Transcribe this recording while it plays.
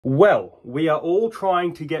Well, we are all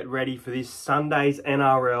trying to get ready for this Sunday's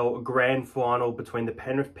NRL Grand Final between the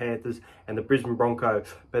Penrith Panthers and the Brisbane Broncos.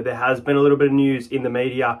 But there has been a little bit of news in the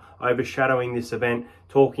media overshadowing this event,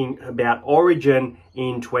 talking about Origin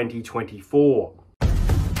in 2024.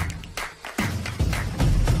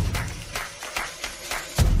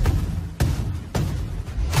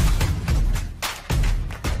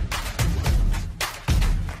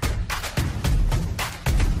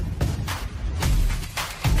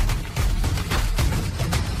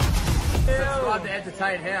 To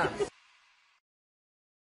entertain house.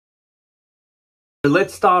 So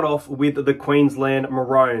let's start off with the Queensland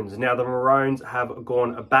Maroons. Now, the Maroons have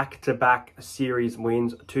gone back-to-back series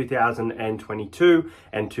wins, 2022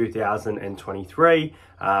 and 2023,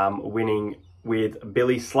 winning with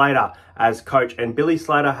Billy Slater as coach. And Billy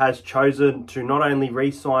Slater has chosen to not only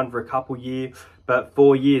re-sign for a couple years, but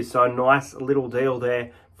 4 years. So a nice little deal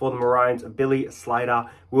there for the Maroons. Billy Slater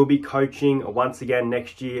will be coaching once again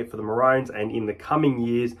next year for the Maroons and in the coming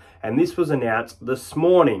years. And this was announced this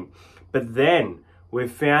morning. But then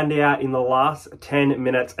we've found out in the last 10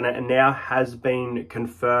 minutes, and it now has been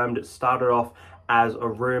confirmed. It started off as a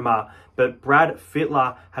rumour, but Brad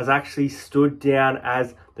Fittler has actually stood down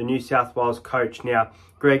as the New South Wales coach. Now,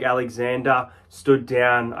 Greg Alexander stood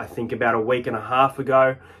down, I think, about a week and a half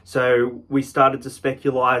ago. So we started to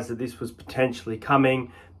speculise that this was potentially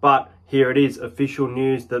coming. But here it is, official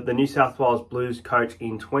news that the New South Wales Blues coach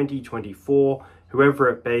in 2024, whoever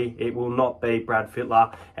it be, it will not be Brad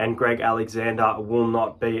Fittler, and Greg Alexander will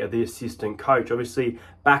not be the assistant coach. Obviously,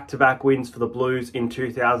 back-to-back wins for the Blues in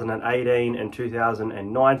 2018 and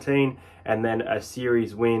 2019, and then a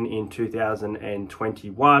series win in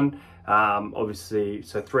 2021. Obviously,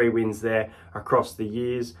 so 3 wins there across the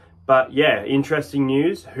years. But yeah, interesting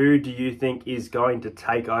news. Who do you think is going to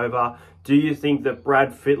take over? Do you think that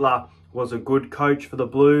Brad Fittler was a good coach for the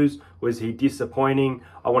Blues? Was he disappointing?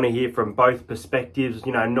 I want to hear from both perspectives,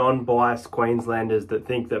 non-biased Queenslanders that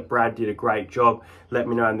think that Brad did a great job. Let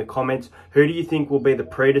me know in the comments. Who do you think will be the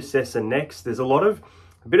predecessor next? There's a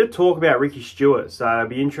bit of talk about Ricky Stuart, so it'll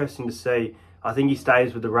be interesting to see. I think he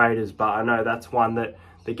stays with the Raiders, but I know that's one that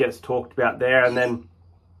gets talked about there. And then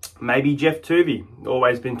maybe Jeff Tuvey,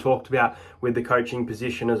 always been talked about with the coaching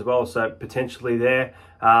position as well, so potentially there.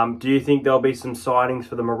 Do you think there'll be some signings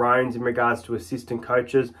for the Maroons in regards to assistant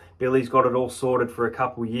coaches? Billy's got it all sorted for a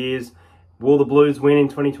couple years. Will the Blues win in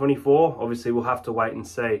 2024? Obviously, we'll have to wait and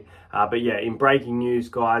see. But yeah, in breaking news,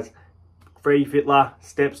 guys, Freddie Fittler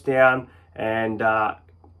steps down and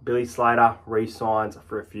Billy Slater re-signs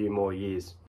for a few more years.